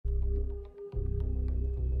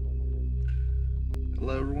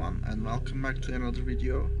Hello everyone and welcome back to another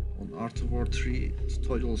video on Art of War 3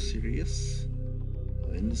 tutorial series.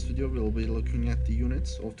 In this video we'll be looking at the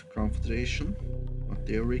units of the Confederation, what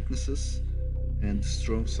their weaknesses and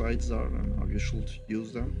strong sides are and how you should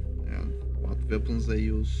use them and what weapons they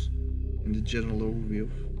use in the general overview.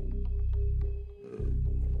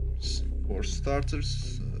 For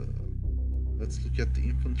starters, let's look at the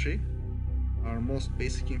infantry. Our most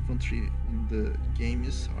basic infantry in the game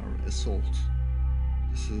is our assault.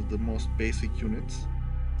 This is the most basic unit.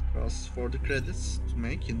 It costs 40 credits to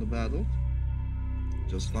make in the battle.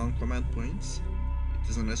 Just 1 command point. It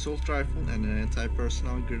is an assault rifle and an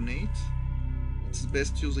anti-personnel grenade. It is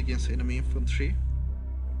best used against enemy infantry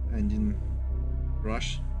and in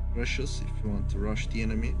rushes. If you want to rush the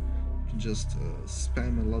enemy, you can just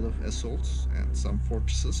spam a lot of assaults and some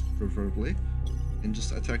fortresses preferably, and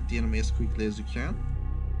just attack the enemy as quickly as you can.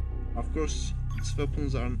 Of course, its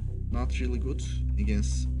weapons are not really good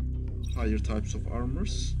against higher types of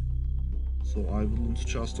armors, so I wouldn't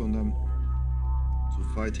trust on them to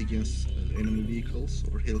fight against enemy vehicles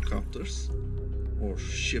or helicopters or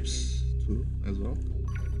ships too as well.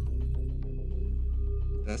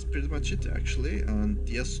 That's pretty much it actually, and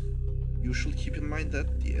yes, you should keep in mind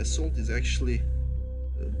that the assault is actually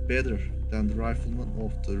better than the rifleman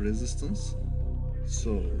of the resistance,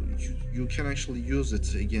 so you can actually use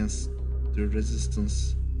it against the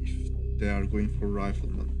resistance if they are going for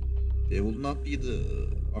rifleman. They will not be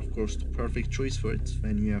of course the perfect choice for it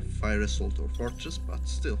when you have fire assault or fortress, but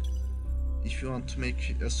still, if you want to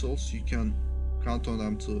make assaults, you can count on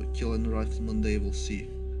them to kill any rifleman they will see.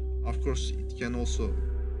 Of course, it can also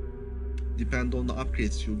depend on the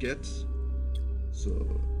upgrades you get, so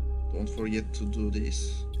don't forget to do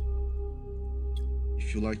this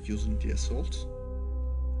if you like using the assault.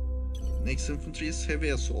 Next infantry is heavy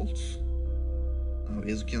assault. Now,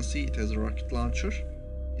 as you can see, it has a rocket launcher.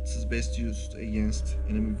 It is best used against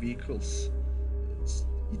enemy vehicles.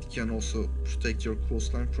 It can also protect your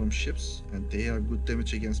coastline from ships, and they have good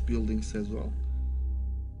damage against buildings as well.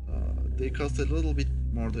 They cost a little bit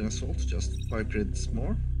more than assault, just 5 credits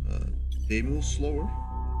more. They move slower,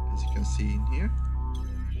 as you can see in here.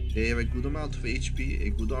 They have a good amount of HP,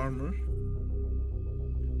 a good armor,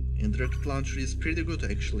 and the rocket launcher is pretty good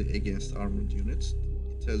actually against armored units.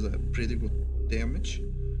 It has a pretty good damage,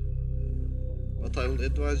 but I will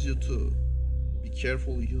advise you to be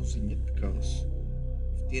careful using it, because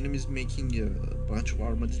if the enemy is making a bunch of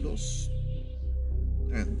armadillos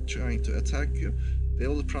and trying to attack you, they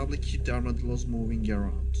will probably keep the armadillos moving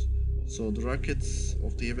around. So the rockets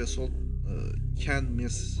of the heavy assault can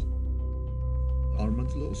miss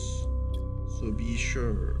armadillos, so be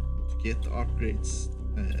sure to get the upgrades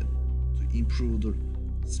and to improve the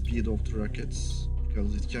speed of the rockets,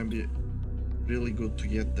 because it can be really good to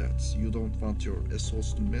get that. You don't want your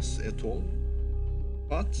assaults to miss at all,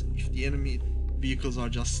 but if the enemy vehicles are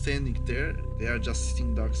just standing there, they are just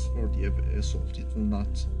sitting ducks for the assault, it will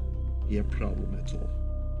not be a problem at all.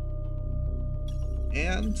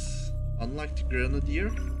 And unlike the grenadier,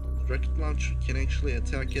 the rocket launcher can actually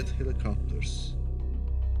attack at helicopters.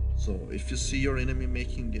 So if you see your enemy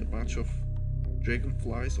making a bunch of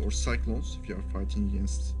dragonflies or cyclones, if you are fighting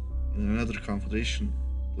against another Confederation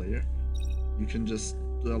player, you can just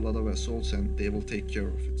do a lot of assaults and they will take care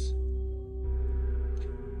of it.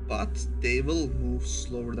 But they will move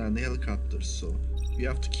slower than the helicopters, so you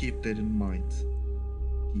have to keep that in mind.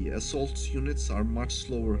 The assault units are much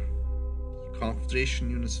slower. The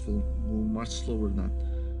Confederation units will move much slower than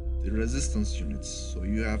the resistance units, so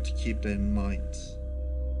you have to keep that in mind.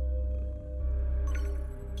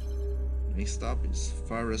 Next up is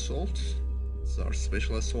fire assault. It's our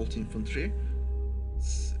special assault infantry.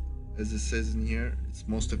 As it says in here, it's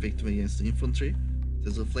most effective against the infantry. It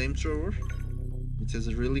has a flamethrower. It has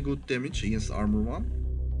a really good damage against armor 1,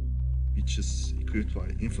 which is equipped by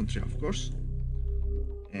infantry of course.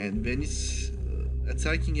 And when it's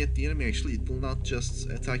attacking at the enemy, actually it will not just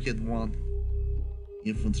attack at one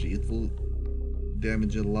infantry, it will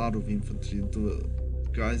damage a lot of infantry, the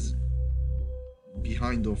guys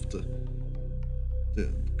behind of the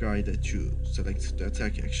guy that you select to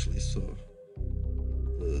attack actually. So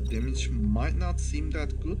the damage might not seem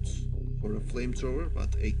that good for a flamethrower,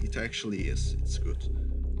 but it actually is. It's good.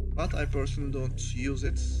 But I personally don't use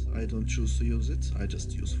it. I don't choose to use it. I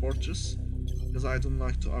just use fortress, because I don't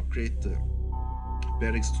like to upgrade the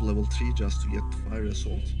barracks to level 3 just to get the fire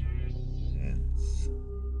assault. And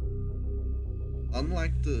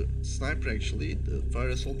unlike the sniper actually, the fire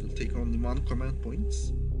assault will take only 1 command point.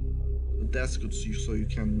 So that's good, so you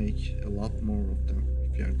can make a lot more of them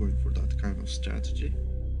if you are going for that kind of strategy.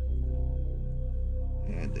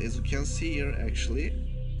 And as you can see here, actually,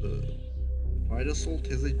 the fire assault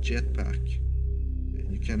has a jetpack,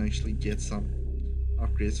 and you can actually get some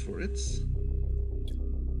upgrades for it.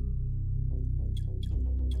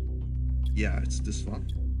 Yeah, it's this one,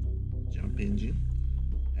 jump engine.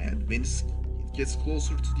 And when it gets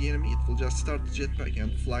closer to the enemy, it will just start the jetpack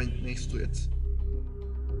and fly next to it.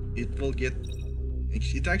 It will get,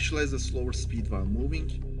 it actually has a slower speed while moving,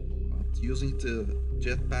 but using the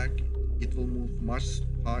jetpack, it will move much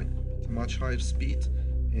higher speed,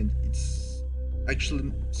 and it's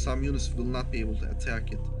actually, some units will not be able to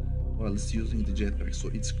attack it while it's using the jetpack, so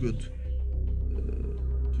it's good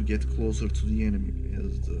to get closer to the enemy,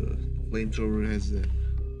 as the flamethrower has a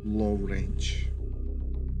low range.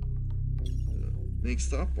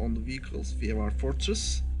 Next up on the vehicles, we have our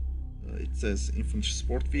fortress. It says infantry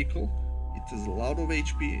sport vehicle. It has a lot of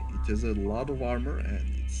HP, it has a lot of armor, and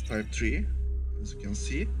it's type 3, as you can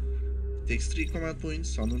see. It takes 3 command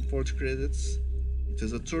points, 140 credits. It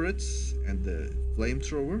has a turret and a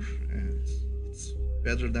flamethrower, and it's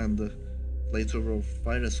better than the flamethrower of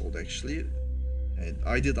fire assault actually. And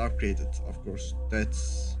I did upgrade it, of course.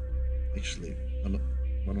 That's actually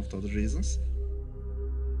one of the other reasons.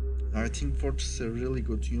 I think Fortress is a really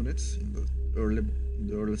good unit in the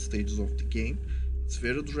early stages of the game. It's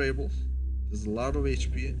very durable. There's a lot of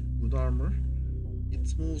HP, good armor.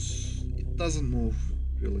 It doesn't move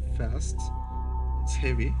really fast. It's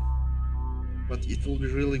heavy, but it will be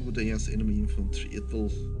really good against enemy infantry. You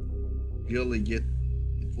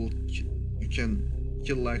can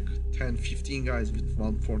kill like 10-15 guys with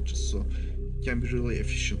one fortress, so it can be really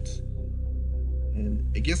efficient. And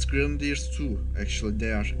against grenadiers too, actually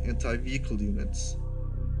they are anti-vehicle units.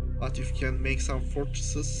 But if you can make some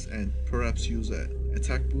fortresses and perhaps use an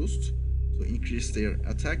attack boost to increase their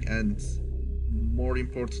attack and more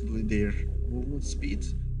importantly their movement speed,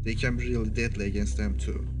 they can be really deadly against them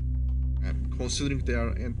too. And considering they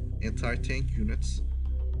are anti-tank units,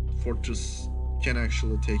 fortress can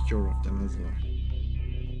actually take care of them as well.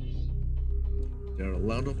 There are a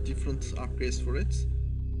lot of different upgrades for it,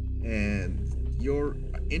 and your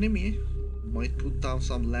enemy might put down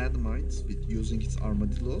some landmines with using its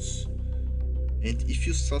armadillos, and if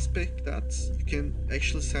you suspect that, you can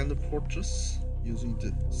actually send a fortress using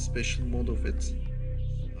the special mode of it,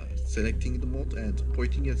 selecting the mode and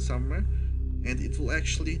pointing it somewhere, and it will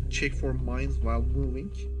actually check for mines while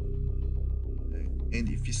moving, and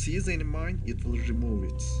if it sees any mine, it will remove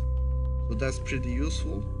it. So that's pretty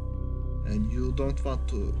useful, and you don't want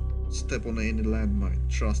to step on any landmine,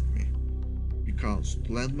 trust me, because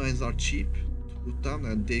landmines are cheap to put down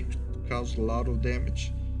and they cause a lot of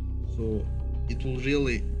damage, so it will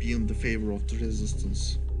really be in the favor of the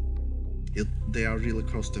resistance. They are really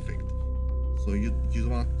cost effective, so you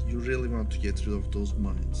really want to get rid of those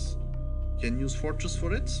mines. You can use fortress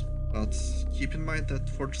for it, but keep in mind that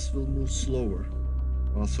fortress will move slower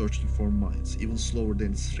while searching for mines, even slower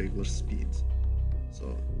than its regular speed,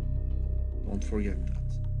 so don't forget that.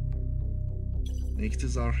 Next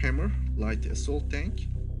is our hammer, light assault tank.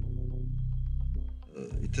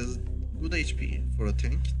 It has good HP for a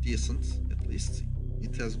tank, decent at least.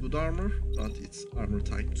 It has good armor, but it's armor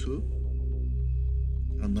type 2,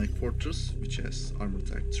 unlike fortress which has armor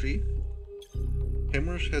type 3.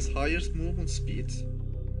 Hammer has higher movement speed.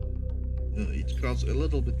 It costs a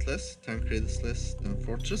little bit less, 10 credits less than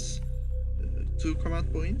fortress. 2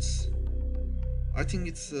 command points. I think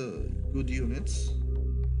it's a good unit,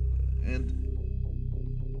 and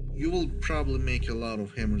you will probably make a lot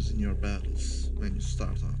of hammers in your battles when you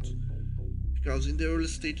start out, because in the early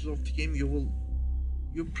stages of the game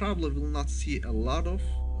you probably will not see a lot of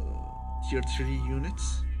tier 3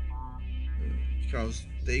 units, because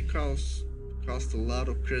they cost a lot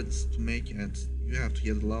of credits to make and you have to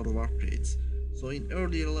get a lot of upgrades. So in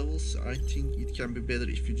earlier levels I think it can be better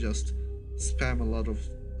if you just spam a lot of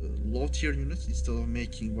low tier units instead of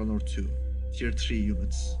making 1 or 2 tier 3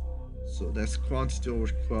 units. So that's quantity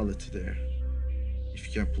over quality there, if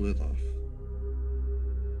you can pull it off,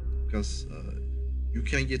 because you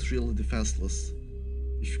can get really defenseless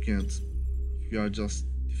if you are just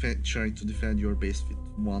trying to defend your base with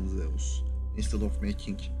 1 Zeus instead of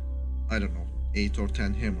making, I don't know, 8 or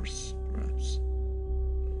 10 hammers perhaps.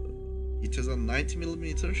 It has a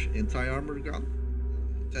 90mm anti-armor gun.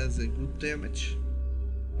 It has a good damage.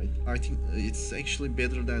 I think it's actually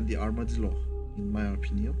better than the armadillo in my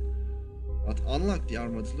opinion. But unlike the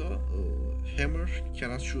armadillo, hammer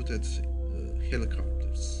cannot shoot at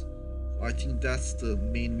helicopters. So I think that's the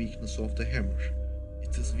main weakness of the hammer.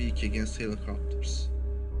 It is weak against helicopters.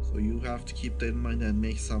 So you have to keep that in mind and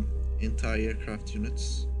make some anti-aircraft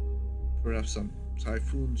units, perhaps some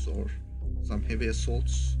typhoons or some heavy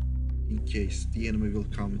assaults in case the enemy will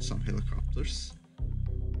come with some helicopters.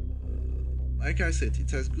 Like I said,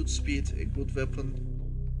 it has good speed, a good weapon,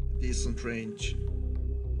 a decent range.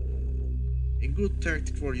 A good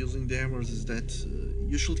tactic for using the hammers is that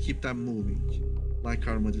you should keep them moving, like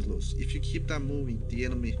armadillos. If you keep them moving, the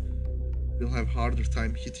enemy will have harder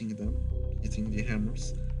time hitting the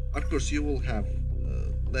hammers. Of course, you will have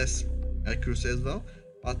less accuracy as well,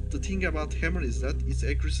 but the thing about hammer is that its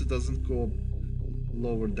accuracy doesn't go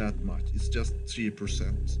lower that much. It's just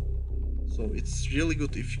 3%. So it's really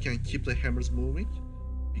good if you can keep the hammers moving,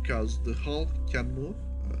 because the hull can move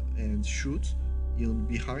and shoot even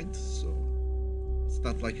behind, so it's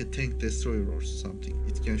not like a tank destroyer or something.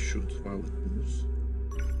 It can shoot while it moves.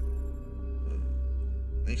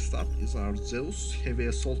 Next up is our Zeus heavy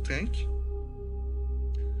assault tank.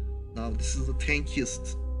 Now this is the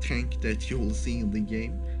tankiest tank that you will see in the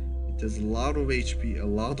game. It has a lot of HP, a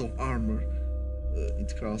lot of armor.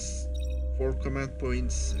 It costs 4 command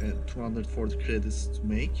points and 240 credits to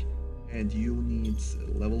make, and you need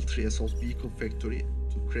level 3 assault vehicle factory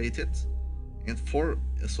to create it, and for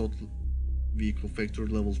assault vehicle factory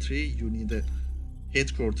level 3 you need a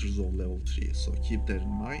headquarters of level 3, so keep that in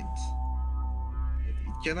mind.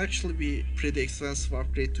 It can actually be pretty expensive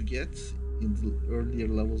upgrade to get in the earlier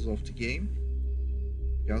levels of the game,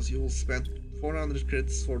 because you will spend 400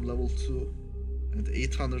 credits for level 2 and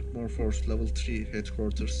 800 more for level 3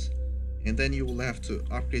 headquarters, and then you will have to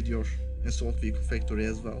upgrade your assault vehicle factory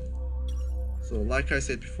as well. So like I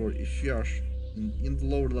said before, if you are in the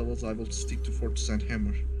lower levels, I will stick to Fortress and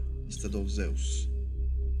Hammer instead of Zeus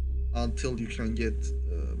until you can get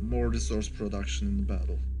more resource production in the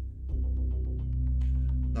battle.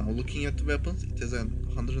 Now looking at the weapons, it has an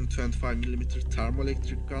 125mm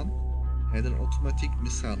thermoelectric gun and an automatic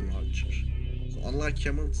missile launcher. So unlike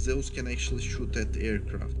Hammer, Zeus can actually shoot at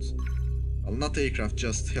aircraft. Well, not aircraft,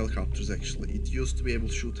 just helicopters actually. It used to be able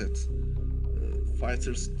to shoot at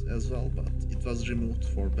fighters as well, but it was removed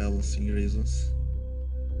for balancing reasons.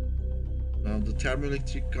 Now the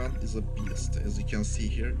thermoelectric gun is a beast, as you can see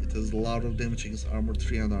here. It has a lot of damage against armor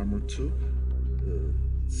 3 and armor 2.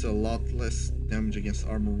 It's a lot less damage against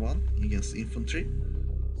armor 1, against infantry.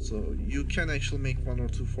 So you can actually make 1 or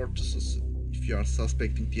 2 fortresses if you are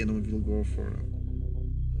suspecting the enemy will go for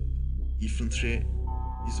infantry.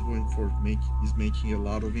 Is making a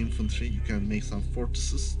lot of infantry. You can make some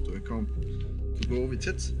fortresses to go with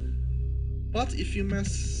it. But if you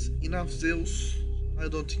mess enough Zeus, I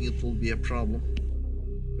don't think it will be a problem,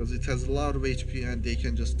 because it has a lot of HP and they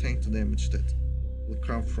can just tank the damage that will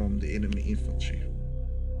come from the enemy infantry.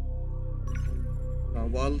 Now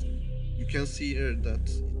while you can see here that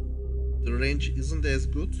the range isn't as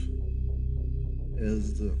good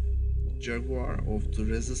as the Jaguar of the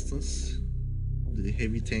Resistance, the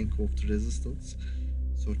heavy tank of the Resistance,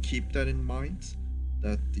 so keep that in mind,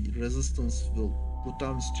 that the Resistance will put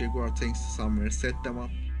down these Jaguar tanks somewhere, set them up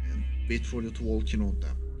and wait for you to walk in on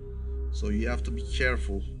them. So you have to be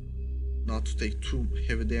careful not to take too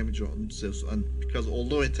heavy damage on Zeus, and because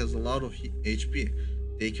although it has a lot of HP,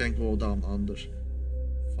 they can go down under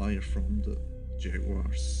fire from the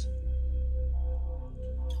Jaguars.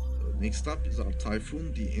 Next up is our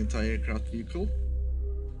Typhoon, the anti-aircraft vehicle.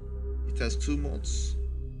 It has 2 modes,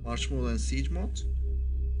 March mode and Siege mode.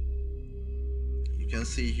 You can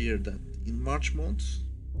see here that in March mode,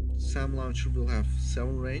 SAM launcher will have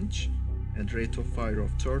 7 range and rate of fire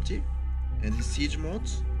of 30, and in Siege mode,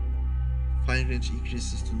 fire range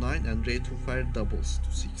increases to 9 and rate of fire doubles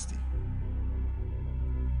to 60.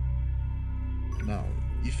 Now,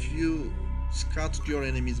 if you scouted your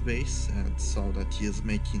enemy's base and saw that he is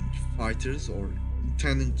making fighters or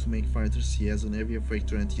intending to make fighters, he has an area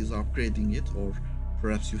factory and he is upgrading it, or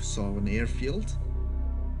perhaps you saw an airfield,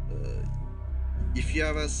 if you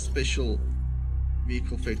have a special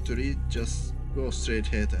vehicle factory, just go straight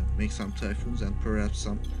ahead and make some Typhoons and perhaps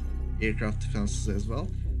some aircraft defenses as well.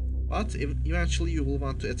 But eventually you will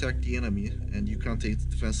want to attack the enemy and you can't take the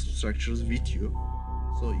defensive structures with you,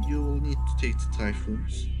 so you will need to take the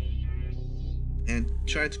Typhoons and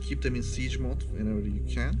try to keep them in siege mode whenever you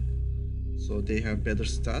can, so they have better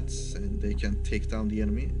stats and they can take down the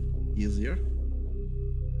enemy easier.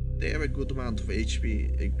 They have a good amount of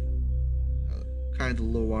HP, kind of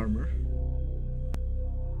low armor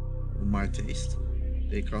for my taste.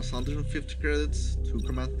 They cost 150 credits, 2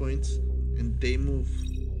 command points, and they move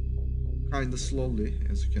kind of slowly,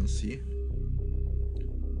 as you can see.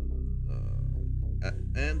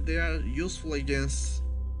 And they are useful against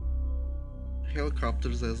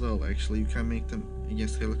helicopters as well. Actually, you can make them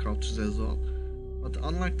against helicopters as well, but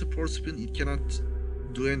unlike the Porcupine, it cannot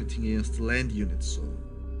do anything against land units, so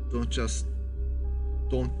don't just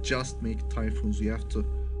don't just make typhoons, you have to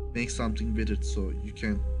make something with it so you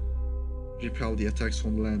can repel the attacks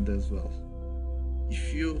on land as well.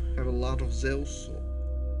 If you have a lot of Zeus,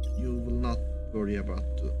 you will not worry about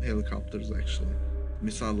the helicopters actually. The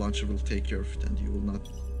missile launcher will take care of it and you will not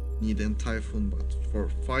need a typhoon, but for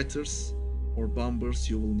fighters or bombers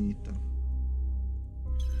you will need them.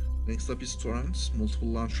 Next up is Torrent, multiple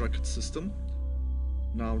launch rocket system.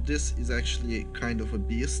 Now this is actually kind of a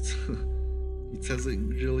beast. It has a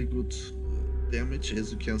really good damage,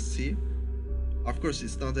 as you can see. Of course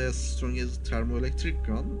it's not as strong as thermoelectric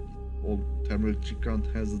gun. Thermoelectric gun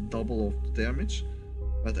has a double of the damage,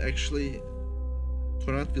 but actually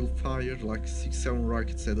Torrent will fire like 6-7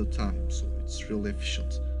 rockets at a time, so it's really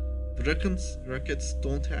efficient. The rockets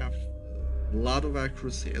don't have a lot of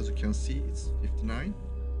accuracy, as you can see, it's 59.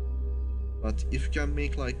 But if you can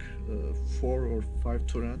make like 4 or 5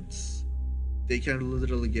 Torrents, they can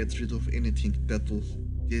literally get rid of anything that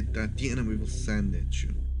the enemy will send at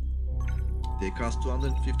you. They cost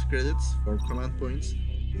 250 credits for command points.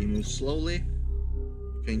 They move slowly.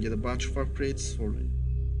 You can get a bunch of upgrades for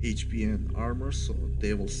HP and armor, so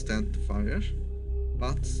they will stand the fire.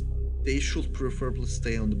 But they should preferably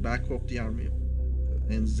stay on the back of the army,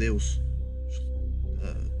 and Zeus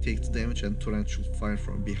should take the damage and Torrent should fire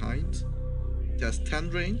from behind. It has 10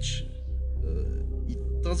 range.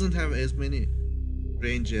 It doesn't have as many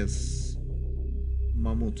range as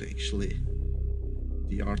Mammoth actually.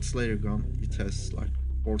 The Artillery gun, it has like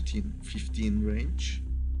 14-15 range.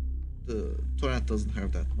 The Torrent doesn't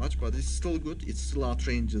have that much, but it's still good. It still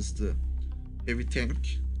outranges the heavy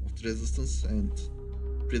tank of the Resistance and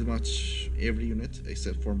pretty much every unit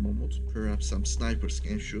except for Mammoth. Perhaps some snipers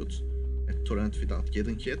can shoot at Torrent without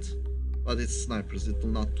getting hit, but it's snipers, it will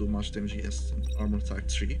not do much damage against armor type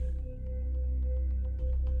 3.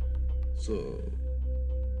 So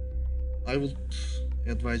I would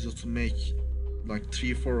advise you to make like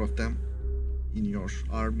 3-4 of them in your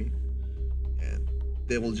army, and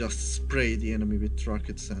they will just spray the enemy with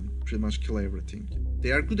rockets and pretty much kill everything.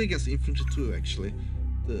 They are good against infantry too actually.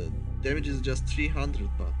 The damage is just 300,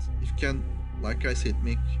 but if you can, like I said,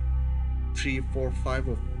 make 3, 4, 5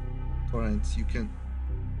 of Torrents, you can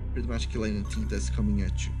pretty much kill anything that's coming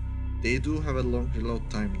at you. They do have a long reload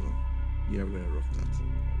time though, be aware of that.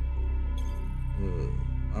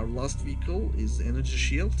 Our last vehicle is Energy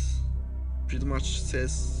Shield. Pretty much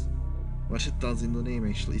says what it does in the name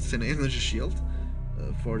actually. It's an energy shield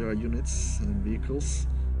for your units and vehicles.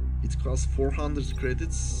 It costs 400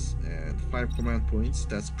 credits and 5 command points.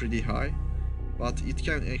 That's pretty high, but it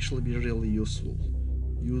can actually be really useful.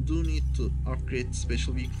 You do need to upgrade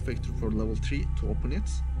Special Vehicle Factory for level 3 to open it.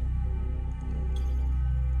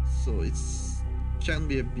 So it can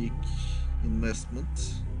be a big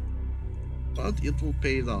investment, but it will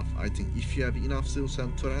pay it off, I think. If you have enough Zeus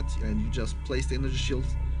and Torrent and you just place the energy shield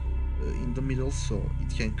in the middle so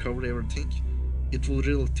it can cover everything, it will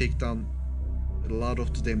really take down a lot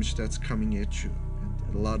of the damage that's coming at you,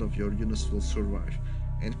 and a lot of your units will survive.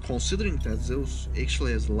 And considering that Zeus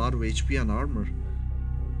actually has a lot of HP and armor,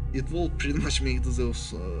 it will pretty much make the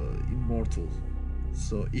Zeus immortal.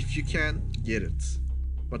 So if you can, get it.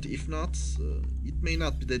 But if not, it may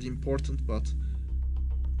not be that important, but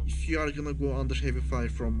if you are gonna go under heavy fire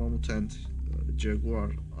from Mammoth and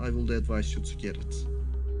Jaguar, I would advise you to get it.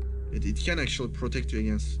 It can actually protect you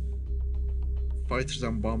against fighters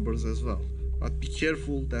and bombers as well. But be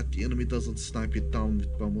careful that the enemy doesn't snipe it down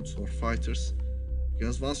with Mammoths or fighters,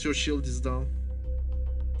 because once your shield is down,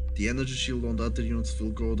 the energy shield on the other units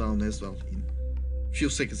will go down as well in few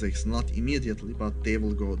seconds, not immediately, but they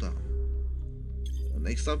will go down.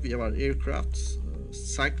 Next up we have our aircraft,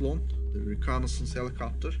 Cyclone, the reconnaissance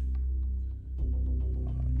helicopter.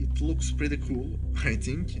 It looks pretty cool, I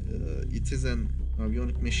think. It is an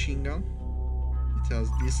avionic machine gun. It has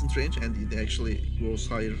decent range and it actually goes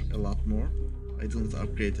higher a lot more. I didn't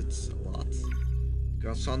upgrade it a lot. It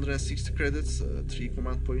got 160 credits, 3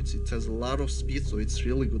 command points. It has a lot of speed, so it's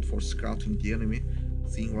really good for scouting the enemy,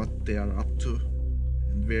 seeing what they are up to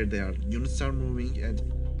and where their units are moving. And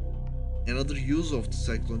another use of the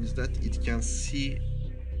Cyclone is that it can see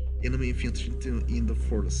enemy infantry in the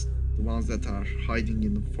forest, the ones that are hiding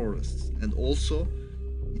in the forests, and also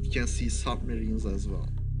it can see submarines as well.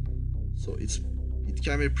 So it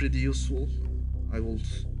can be pretty useful. I will,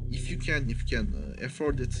 if you can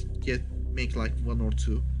afford it, make like 1 or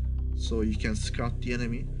 2, so you can scout the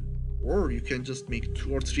enemy, or you can just make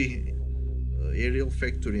 2 or 3 aerial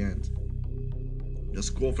factory and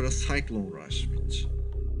just go for a Cyclone rush, which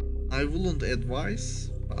I wouldn't advise,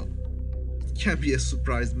 but it can be a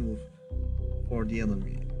surprise move for the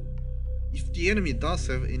enemy. If the enemy does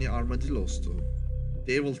have any armadillos though,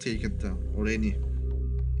 they will take it down, or any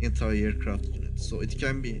anti-aircraft unit. So it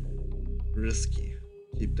can be risky.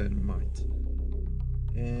 Keep that in mind.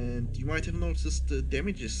 And you might have noticed the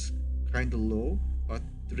damage is kinda low, but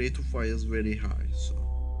the rate of fire is very high, so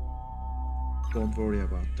don't worry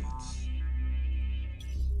about that.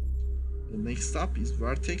 The next up is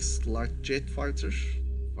Vertex light jet fighter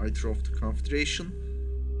of the Confederation.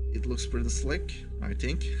 It looks pretty slick, I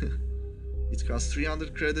think. It costs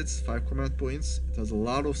 300 credits, 5 command points. It has a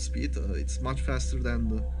lot of speed. It's much faster than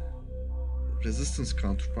the Resistance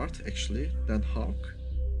counterpart, actually, than Hawk.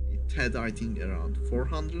 It had, I think, around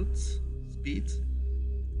 400 speed.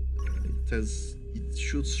 It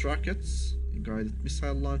shoots rockets, a guided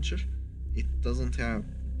missile launcher. It doesn't have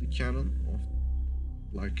the cannon of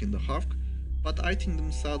like in the Hawk, but I think the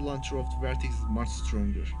missile launcher of the Vertex is much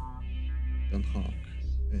stronger than Hawk,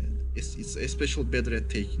 and it's especially better at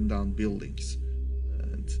taking down buildings.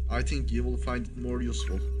 And I think you will find it more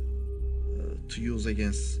useful to use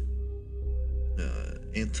against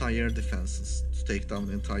entire defenses, to take down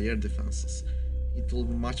entire defenses. It will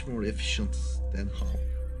be much more efficient than Hawk.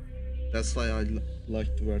 That's why I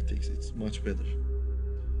like the Vertex. It's much better.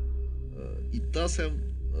 It does have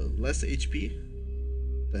less HP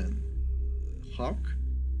than Hawk.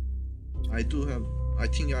 I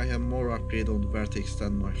think I have more upgrade on the Vertex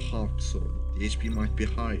than my Hawk, so the HP might be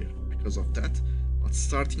higher because of that. But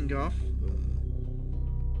starting off,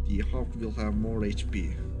 the Hawk will have more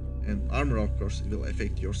HP, and armor, of course, will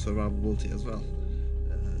affect your survivability as well.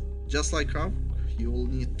 Just like Hawk, you will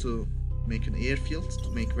need to make an airfield to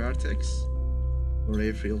make Vertex. Your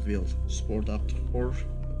airfield will support up to 4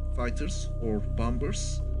 fighters or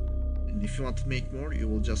bombers, and if you want to make more, you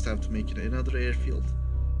will just have to make it another airfield.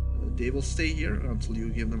 They will stay here until you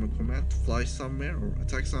give them a command to fly somewhere or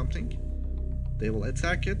attack something. They will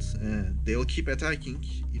attack it, and they will keep attacking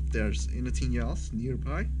if there's anything else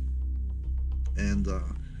nearby. And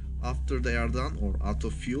after they are done or out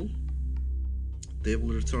of fuel, they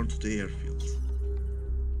will return to the airfield.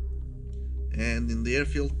 And in the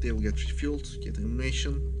airfield, they will get refueled, get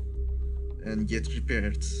ammunition, and get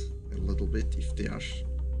repaired a little bit if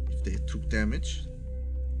they took damage.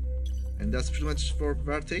 And that's pretty much for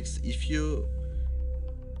Vertex. If you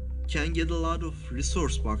can get a lot of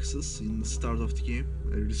resource boxes in the start of the game,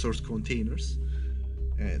 resource containers,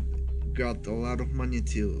 and got a lot of money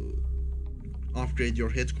to upgrade your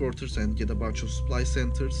headquarters and get a bunch of supply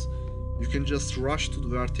centers, you can just rush to the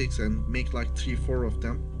Vertex and make like 3-4 of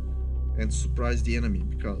them and surprise the enemy,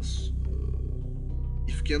 because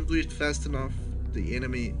if you can do it fast enough, the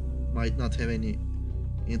enemy might not have any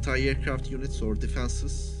anti-aircraft units or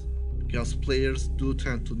defenses, because players do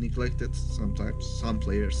tend to neglect it sometimes, some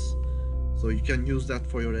players. So you can use that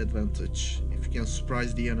for your advantage if you can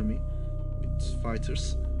surprise the enemy with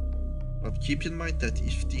fighters. But keep in mind that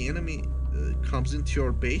if the enemy comes into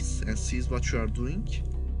your base and sees what you are doing,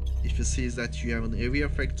 if he sees that you have an area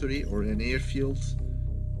factory or an airfield,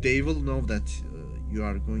 they will know that you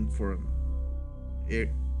are going for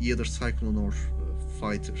either Cyclone or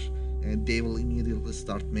fighter, and they will immediately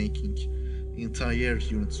start making entire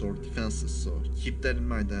units or defenses. So keep that in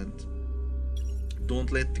mind, and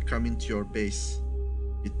don't let them come into your base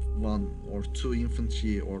with 1 or 2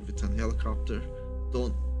 infantry or with an helicopter.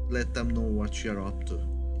 Don't let them know what you are up to,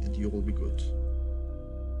 and you will be good.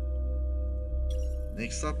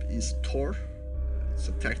 Next up is Thor. It's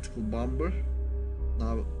a tactical bomber.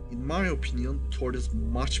 Now, in my opinion, Thor is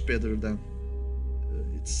much better than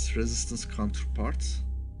its resistance counterpart.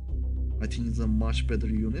 I think it's a much better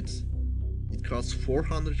unit. It costs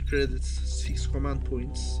 400 credits, 6 command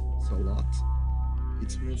points. It's a lot.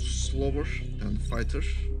 It moves slower than the fighter,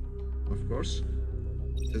 of course.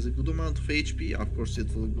 It has a good amount of HP. Of course,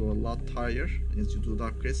 it will go a lot higher as you do the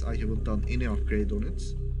upgrades. I haven't done any upgrade on it.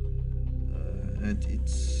 And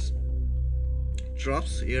it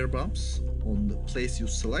drops air bombs on the place you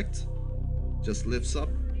select. Just lifts up,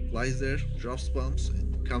 flies there, drops bombs,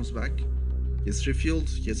 and comes back. Gets refueled,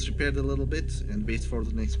 gets repaired a little bit, and waits for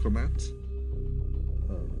the next command.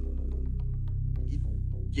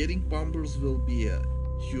 Getting bombers will be a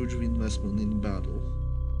huge investment in battle,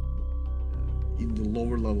 in the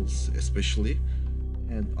lower levels especially,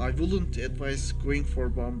 and I wouldn't advise going for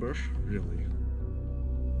bomber, really.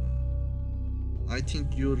 I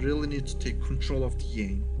think you really need to take control of the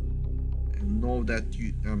game and know that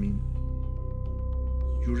you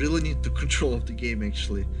really need the control of the game.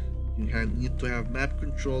 Actually, you need to have map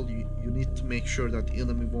control. You need to make sure that the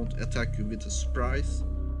enemy won't attack you with a surprise,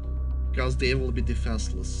 because they will be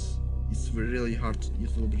defenseless. It will be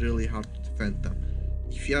really hard to defend them.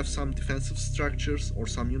 If you have some defensive structures or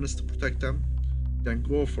some units to protect them, then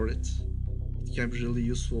go for it. it can be really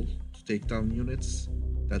useful to take down units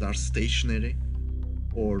that are stationary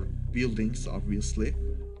or buildings, obviously.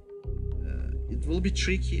 It will be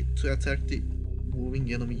tricky to attack the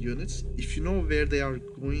moving enemy units if you know where they are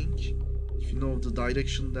going, if you know the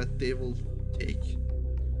direction that they will take.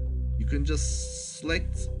 You can just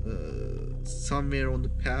select somewhere on the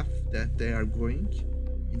path that they are going,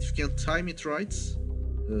 and if you can time it right,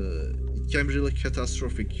 it can be really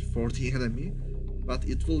catastrophic for the enemy, but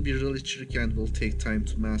it will be really tricky and will take time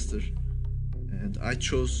to master. And I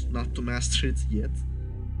chose not to master it yet.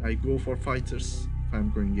 I go for fighters if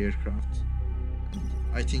I'm going aircraft. And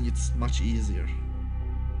I think it's much easier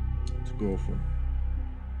to go for.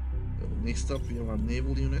 Next up we have our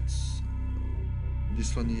naval units.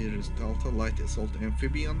 This one here is Delta Light Assault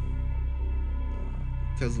Amphibian.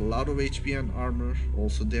 It has a lot of HP and armor,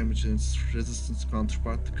 also damage in its resistance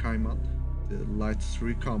counterpart, the Cayman, the light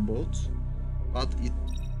recon boat. But it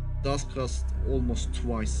does cost almost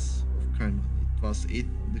twice of Cayman.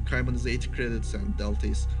 The Cayman is 80 credits and Delta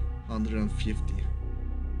is 150.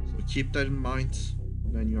 So keep that in mind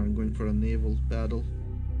when you are going for a naval battle.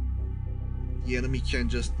 The enemy can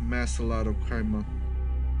just mass a lot of Cayman.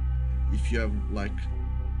 If you have like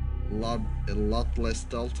a lot less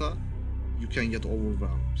Delta, you can get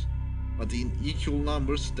overwhelmed. But in equal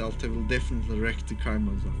numbers, Delta will definitely wreck the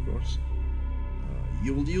Caymans, of course.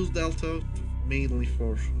 You will use Delta mainly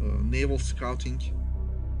for naval scouting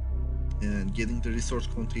and getting the resource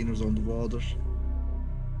containers on the water.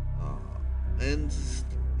 And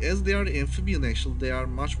as they are amphibian, actually, they are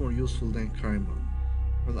much more useful than Cayman.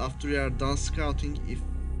 But after you are done scouting, if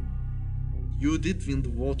you did win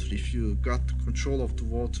the water, if you got control of the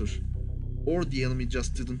water, or the enemy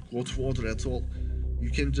just didn't go to water at all,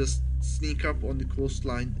 you can just sneak up on the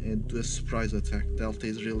coastline and do a surprise attack. Delta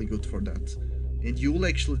is really good for that. And you will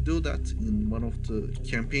actually do that in one of the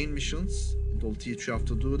campaign missions. It will teach you how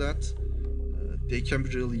to do that. They can be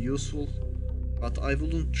really useful, but I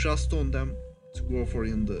wouldn't trust on them to go for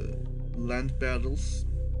in the land battles.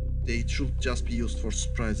 They should just be used for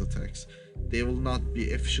surprise attacks. They will not be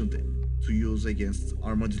efficient to use against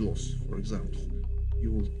armadillos, for example.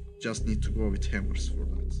 You will just need to go with hammers for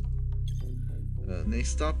that.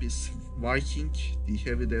 Next up is Viking, the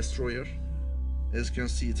heavy destroyer. As you can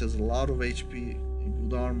see, it has a lot of HP,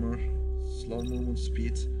 good armor, slow movement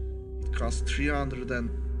speed. It costs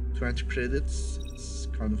 320 credits. It's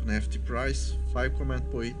kind of an hefty price, 5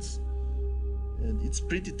 command points, and it's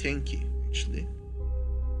pretty tanky actually.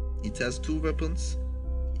 It has 2 weapons,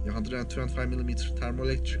 a 125mm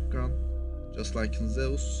thermoelectric gun, just like in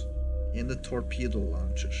Zeus, and a torpedo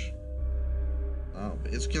launcher. Now,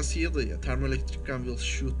 as you can see, the thermoelectric gun will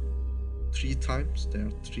shoot 3 times. There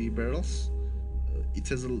are 3 barrels. It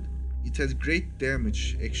has great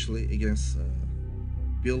damage actually against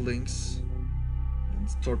buildings, and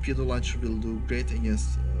the torpedo launcher will do great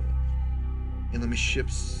against enemy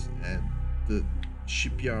ships and the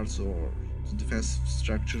shipyards or the defense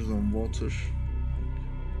structures on water, like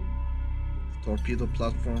torpedo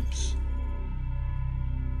platforms.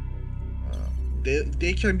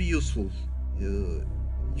 They can be useful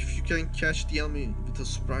if you can catch the enemy with a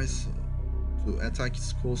surprise to attack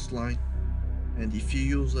its coastline. And if you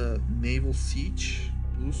use a naval siege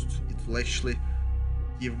boost, it will actually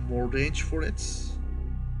give more range for it,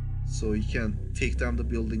 so you can take down the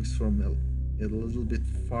buildings from a little bit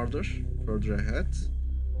further ahead.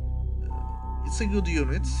 It's a good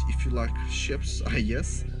unit if you like ships, I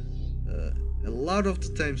guess. A lot of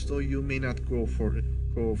the times though, you may not go for it.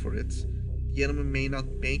 The enemy may not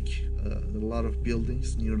make a lot of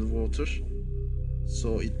buildings near the water,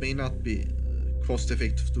 so it may not be cost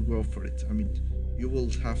effective to go for it. I mean, you will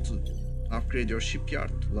have to upgrade your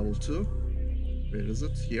shipyard to level 2. Where is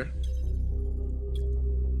it? Here.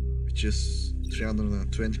 Which is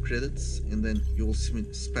 320 credits, and then you will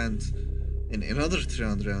spend another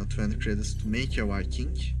 320 credits to make a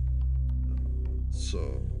Viking.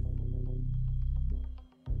 So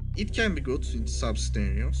it can be good in some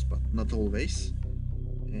scenarios, but not always.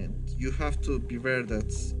 And you have to beware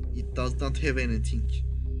that it does not have anything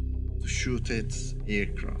to shoot at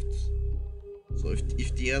aircraft. So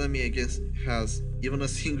if the enemy has even a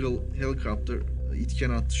single helicopter, it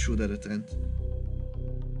cannot shoot at it, and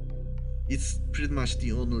it's pretty much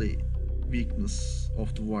the only weakness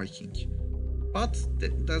of the Viking. But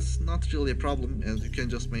that's not really a problem, as you can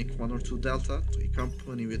just make 1 or 2 Delta to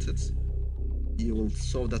accompany with it. You will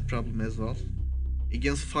solve that problem as well.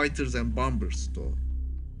 Against fighters and bombers though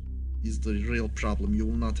is the real problem. You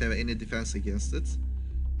will not have any defense against it.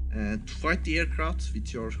 And to fight the aircraft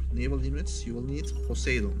with your naval units, you will need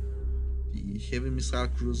Poseidon, the heavy missile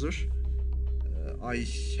cruiser. I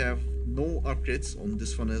have no upgrades on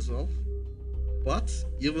this one as well, but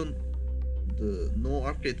even the no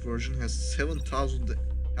upgrade version has 7,000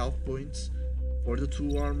 health points for the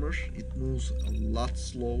 2 armor. It moves a lot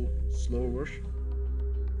slower.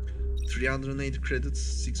 380 credits,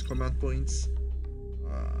 6 command points.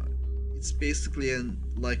 It's basically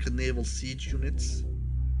like a naval siege unit.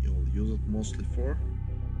 You'll use it mostly for.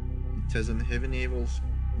 It has a heavy naval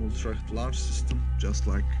multi-rocket launch system, just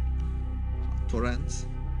like Torrent.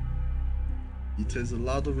 It has a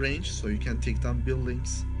lot of range, so you can take down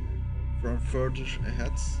buildings from further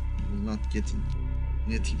ahead. You will not get in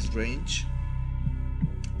its range.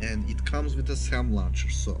 And it comes with a SAM launcher,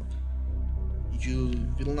 so you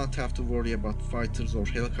will not have to worry about fighters or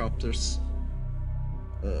helicopters.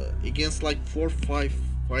 Against like 4 or 5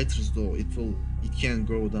 fighters though, it can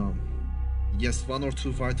go down. Against 1 or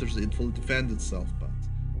 2 fighters it will defend itself, but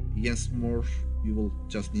against more you will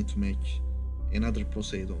just need to make another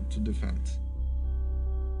Poseidon to defend.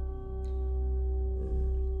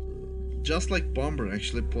 Just like Bomber,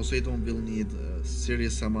 actually, Poseidon will need a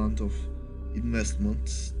serious amount of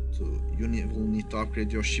investment. You will need to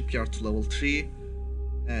upgrade your shipyard to level 3,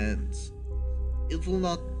 and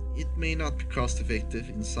it may not be cost effective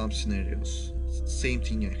in some scenarios. It's the same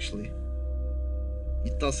thing actually.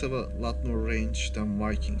 It does have a lot more range than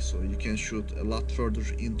Viking, so you can shoot a lot further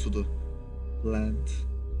into the land.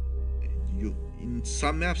 And in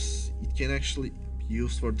some maps it can actually be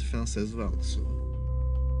used for defense as well. So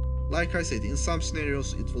like I said, in some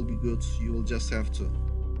scenarios it will be good. You will just have to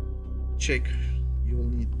check. You will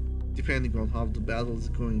need, depending on how the battle is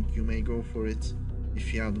going, you may go for it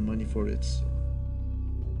if you have the money for it. So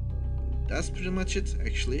that's pretty much it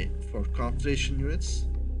actually for Confederation units.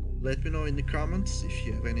 Let me know in the comments if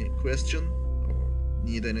you have any question or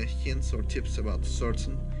need any hints or tips about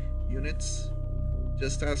certain units.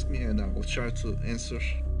 Just ask me and I will try to answer.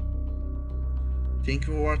 Thank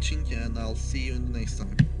you for watching, and I'll see you in the next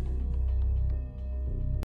time.